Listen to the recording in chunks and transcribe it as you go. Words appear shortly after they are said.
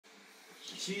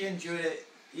She enjoyed it.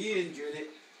 He enjoyed it.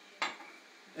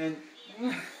 And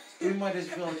we might as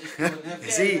well just go and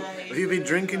have See, have you been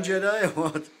drinking, Jedi, or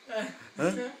what?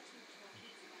 Huh?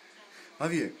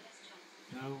 Have you?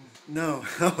 No. No.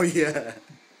 Oh yeah.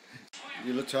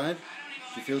 You look tired?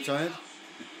 Do you feel tired?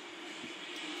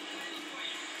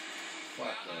 Fuck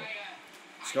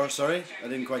off. Scar, sorry, I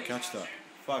didn't quite catch that.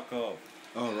 Fuck off.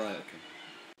 Oh right, okay.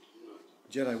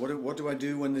 Jedi, what do I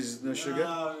do when there's no sugar?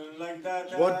 No, like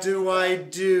that. What do I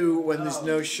do when there's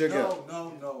no sugar?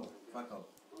 No. Fuck off.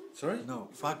 Sorry? No,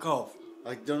 fuck off.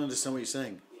 I don't understand what you're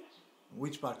saying.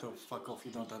 Which part of fuck off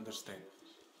you don't understand?